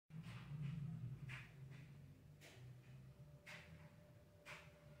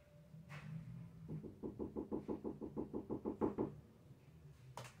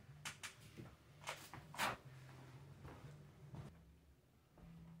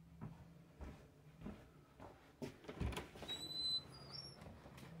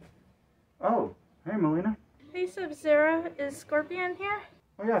Oh, hey Mileena. Hey Subzero, is Scorpion here?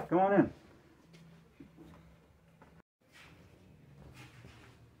 Oh yeah, come on in.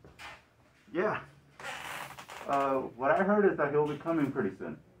 Yeah. What I heard is that he'll be coming pretty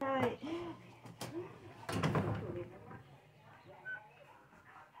soon. Right.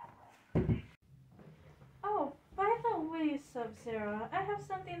 Oh, by the way, Subzero, I have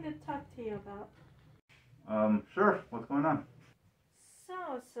something to talk to you about. Sure. What's going on?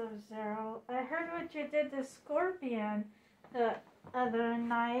 So, Subzero, I heard what you did to Scorpion the other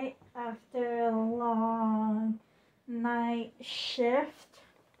night after a long night shift.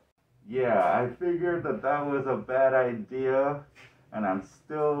 Yeah, I figured that was a bad idea, and I'm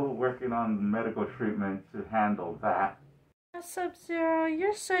still working on medical treatment to handle that. Subzero,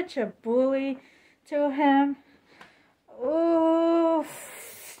 you're such a bully to him.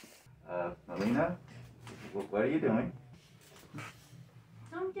 Oof. Mileena, what are you doing?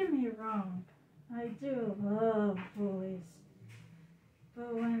 Don't get me wrong, I do love bullies.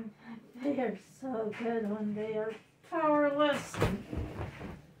 But when they are so good when they are powerless.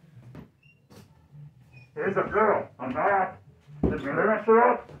 Here's a girl. I'm not. Did you mess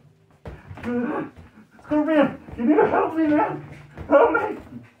her up? Scorpion, you need to help me, man. Help me.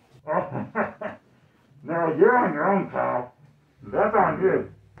 Oh, now you're on your own, pal. That's on you.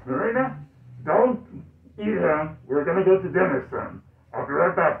 Mileena, don't eat him. We're gonna go to dinner soon. I'll be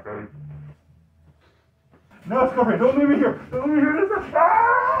right back, babe. No, Scorpion, don't leave me here.